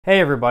Hey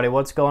everybody,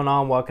 what's going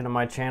on? Welcome to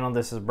my channel.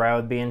 This is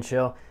Brad with Being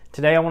Chill.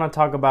 Today I want to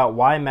talk about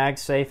why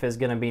MagSafe is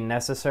going to be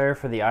necessary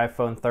for the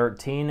iPhone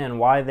 13 and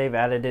why they've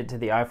added it to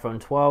the iPhone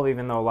 12,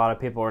 even though a lot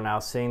of people are now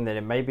seeing that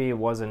it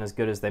wasn't as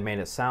good as they made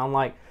it sound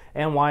like,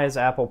 and why is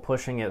Apple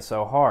pushing it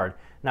so hard.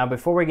 Now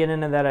before we get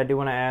into that, I do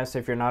want to ask,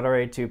 if you're not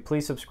already, to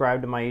please subscribe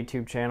to my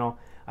YouTube channel.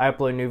 I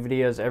upload new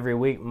videos every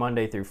week,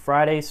 Monday through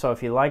Friday, so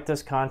if you like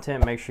this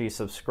content, make sure you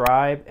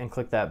subscribe and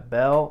click that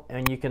bell,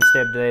 and you can stay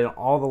up to date on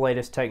all the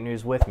latest tech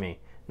news with me.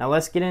 Now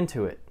let's get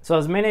into it. So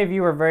as many of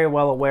you are very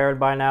well aware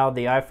by now,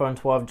 the iPhone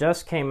 12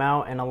 just came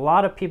out, and a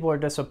lot of people are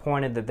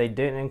disappointed that they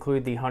didn't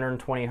include the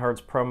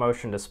 120Hz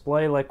ProMotion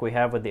display like we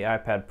have with the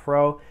iPad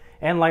Pro,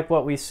 and like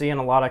what we see in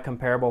a lot of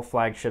comparable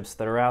flagships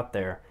that are out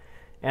there.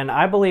 And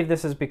I believe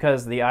this is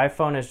because the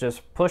iPhone is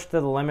just pushed to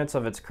the limits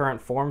of its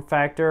current form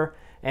factor,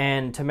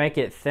 and to make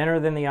it thinner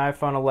than the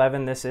iPhone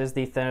 11, this is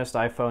the thinnest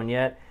iPhone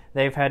yet,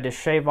 they've had to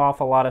shave off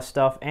a lot of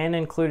stuff and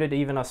included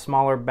even a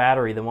smaller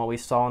battery than what we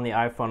saw in the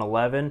iPhone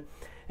 11.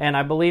 And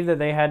I believe that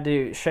they had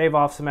to shave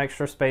off some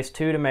extra space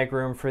too to make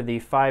room for the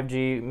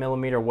 5G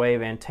millimeter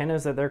wave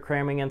antennas that they're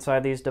cramming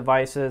inside these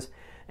devices.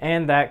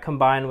 And that,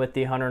 combined with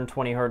the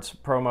 120Hz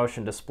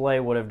ProMotion display,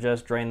 would have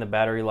just drained the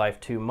battery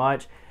life too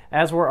much,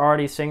 as we're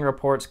already seeing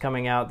reports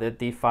coming out that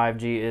the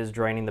 5G is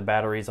draining the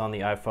batteries on the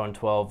iPhone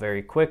 12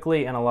 very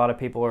quickly, and a lot of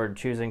people are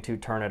choosing to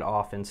turn it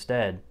off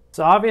instead.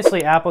 So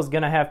obviously Apple's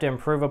going to have to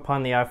improve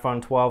upon the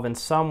iPhone 12 in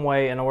some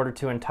way in order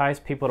to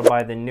entice people to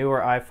buy the newer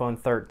iPhone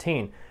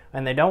 13.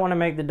 And they don't want to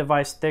make the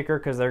device thicker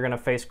because they're going to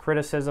face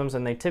criticisms,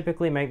 and they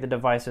typically make the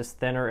devices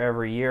thinner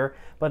every year,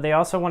 but they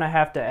also want to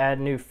have to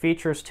add new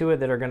features to it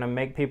that are going to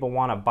make people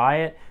want to buy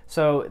it.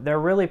 So they're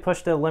really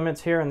pushed to the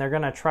limits here, and they're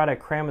going to try to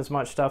cram as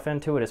much stuff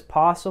into it as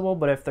possible,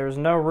 but if there's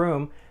no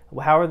room,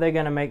 how are they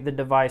going to make the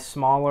device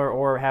smaller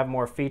or have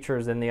more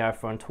features than the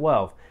iPhone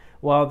 12?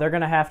 Well, they're going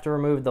to have to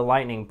remove the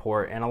Lightning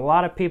port, and a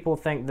lot of people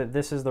think that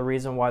this is the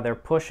reason why they're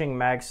pushing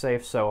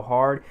MagSafe so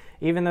hard,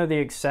 even though the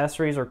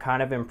accessories are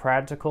kind of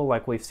impractical,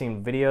 like we've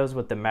seen videos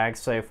with the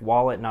MagSafe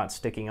wallet not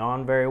sticking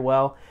on very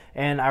well.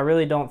 And I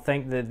really don't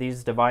think that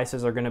these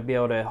devices are going to be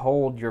able to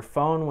hold your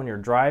phone when you're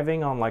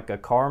driving on like a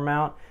car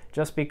mount,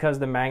 just because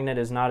the magnet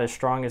is not as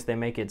strong as they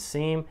make it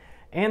seem.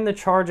 And the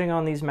charging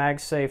on these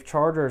MagSafe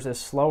chargers is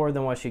slower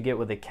than what you get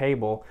with a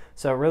cable,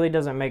 so it really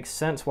doesn't make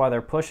sense why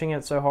they're pushing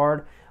it so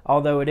hard.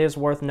 Although it is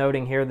worth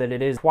noting here that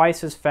it is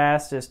twice as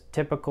fast as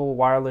typical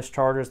wireless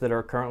chargers that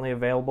are currently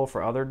available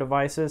for other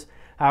devices.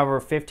 However,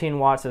 15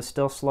 watts is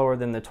still slower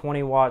than the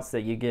 20 watts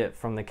that you get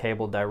from the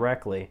cable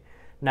directly.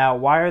 Now,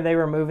 why are they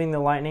removing the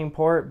Lightning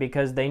port?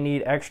 Because they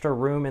need extra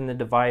room in the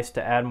device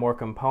to add more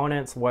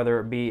components, whether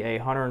it be a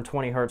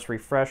 120Hz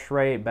refresh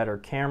rate, better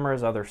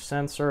cameras, other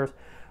sensors,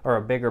 or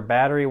a bigger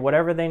battery.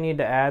 Whatever they need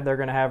to add, they're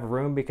going to have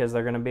room because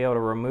they're going to be able to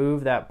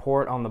remove that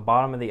port on the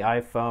bottom of the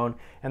iPhone,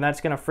 and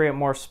that's going to free up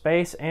more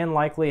space and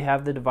likely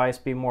have the device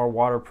be more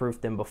waterproof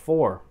than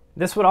before.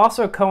 This would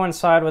also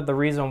coincide with the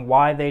reason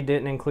why they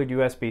didn't include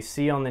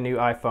USB-C on the new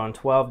iPhone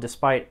 12,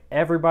 despite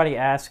everybody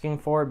asking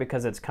for it,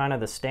 because it's kind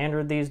of the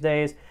standard these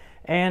days,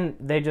 and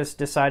they just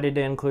decided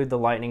to include the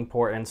Lightning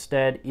port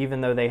instead, even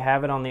though they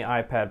have it on the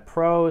iPad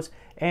Pros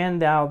and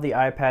now the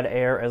iPad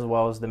Air as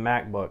well as the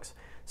MacBooks.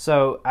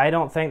 So I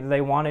don't think that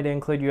they wanted to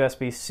include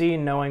USB-C,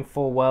 knowing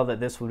full well that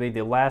this would be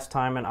the last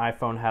time an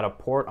iPhone had a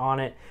port on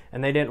it,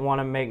 and they didn't want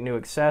to make new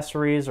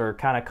accessories or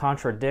kind of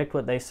contradict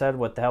what they said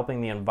with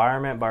helping the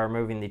environment by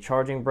removing the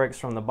charging bricks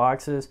from the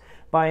boxes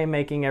by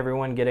making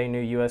everyone get a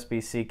new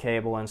USB-C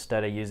cable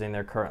instead of using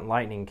their current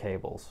Lightning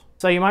cables.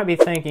 So you might be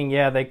thinking,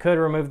 yeah, they could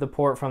remove the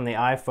port from the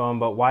iPhone,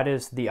 but why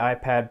does the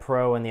iPad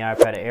Pro and the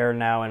iPad Air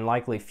now and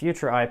likely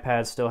future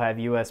iPads still have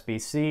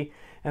USB-C?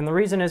 And the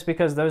reason is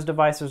because those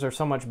devices are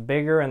so much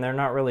bigger and they're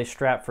not really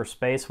strapped for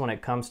space when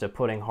it comes to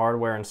putting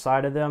hardware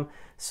inside of them.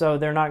 So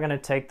they're not going to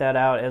take that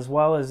out, as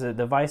well as the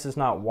device is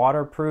not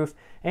waterproof,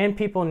 and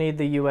people need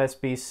the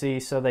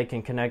USB-C so they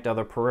can connect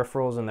other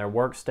peripherals in their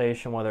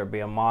workstation, whether it be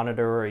a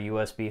monitor or a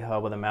USB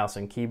hub with a mouse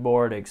and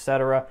keyboard,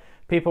 etc.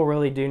 People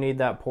really do need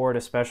that port,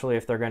 especially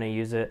if they're going to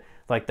use it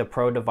like the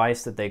Pro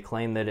device that they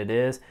claim that it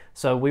is.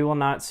 So we will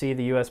not see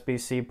the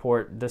USB-C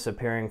port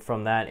disappearing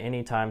from that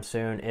anytime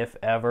soon, if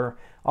ever.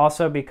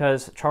 Also,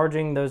 because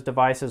charging those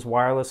devices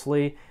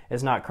wirelessly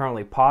is not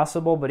currently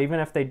possible, but even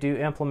if they do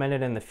implement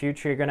it in the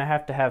future, you're going to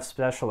have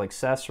special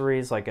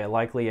accessories like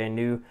likely a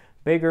new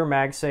bigger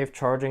MagSafe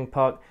charging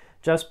puck,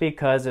 just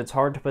because it's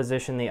hard to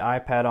position the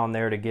iPad on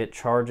there to get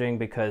charging,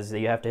 because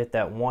you have to hit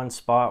that one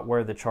spot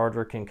where the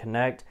charger can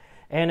connect,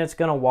 and it's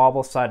going to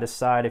wobble side to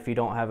side if you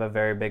don't have a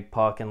very big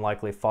puck and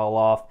likely fall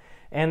off.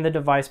 And the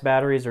device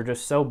batteries are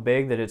just so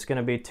big that it's going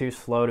to be too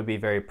slow to be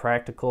very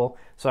practical.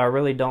 So I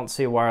really don't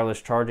see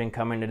wireless charging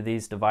coming to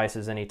these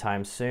devices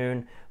anytime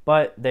soon,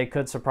 but they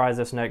could surprise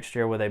us next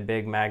year with a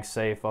big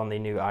MagSafe on the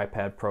new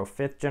iPad Pro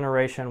 5th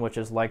generation, which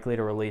is likely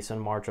to release in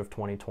March of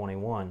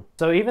 2021.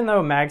 So even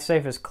though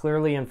MagSafe is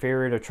clearly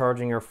inferior to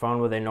charging your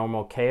phone with a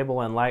normal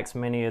cable and lacks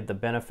many of the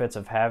benefits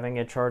of having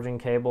a charging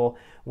cable,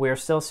 we are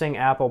still seeing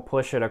Apple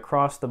push it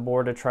across the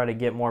board to try to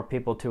get more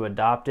people to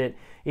adopt it,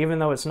 even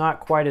though it's not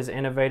quite as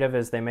innovative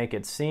as they make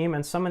it seem,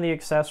 and some of the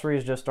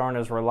accessories just aren't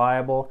as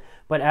reliable.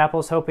 But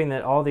Apple's hoping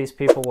that all these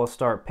people will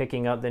start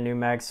picking up the new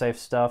MagSafe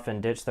stuff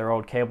and ditch their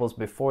old cables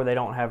before they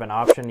don't have an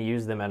option to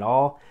use them at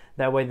all.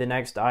 That way the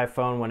next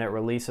iPhone, when it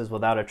releases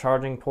without a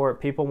charging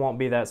port, people won't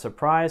be that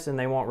surprised and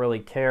they won't really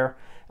care.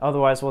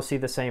 Otherwise, we'll see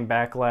the same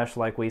backlash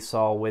like we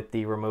saw with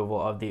the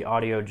removal of the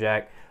audio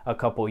jack a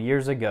couple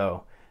years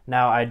ago.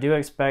 Now, I do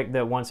expect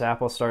that once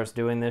Apple starts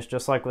doing this,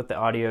 just like with the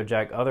audio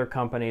jack, other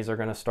companies are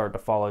going to start to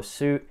follow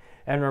suit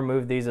and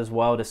remove these as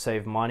well to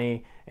save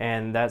money,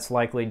 and that's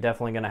likely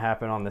definitely going to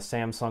happen on the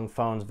Samsung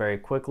phones very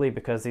quickly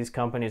because these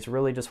companies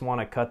really just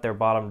want to cut their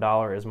bottom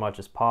dollar as much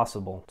as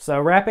possible. So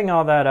wrapping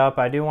all that up,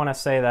 I do want to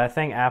say that I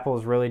think Apple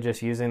is really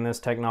just using this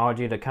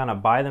technology to kind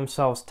of buy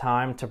themselves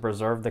time to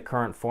preserve the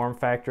current form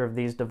factor of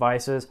these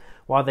devices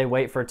while they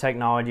wait for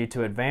technology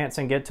to advance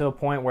and get to a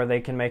point where they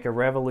can make a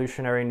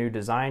revolutionary new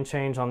design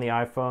change on the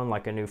iPhone,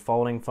 like a new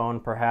folding phone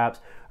perhaps,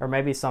 or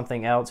maybe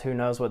something else. Who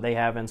knows what they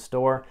have in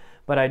store.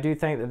 But I do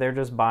think that they're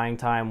just buying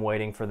time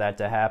waiting for that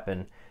to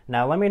happen.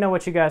 Now let me know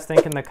what you guys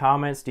think in the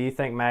comments. Do you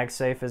think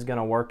MagSafe is going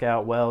to work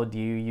out well? Do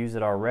you use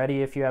it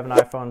already if you have an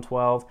iPhone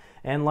 12?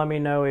 And let me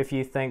know if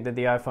you think that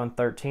the iPhone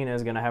 13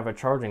 is going to have a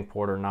charging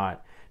port or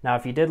not. Now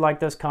if you did like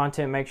this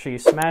content, make sure you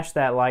smash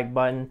that like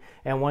button.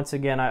 And once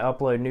again, I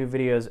upload new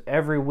videos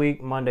every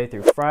week, Monday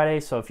through Friday.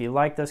 So if you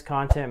like this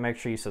content, make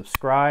sure you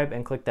subscribe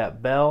and click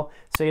that bell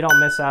so you don't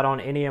miss out on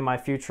any of my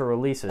future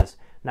releases.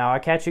 Now I'll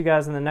catch you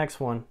guys in the next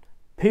one.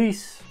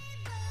 Peace!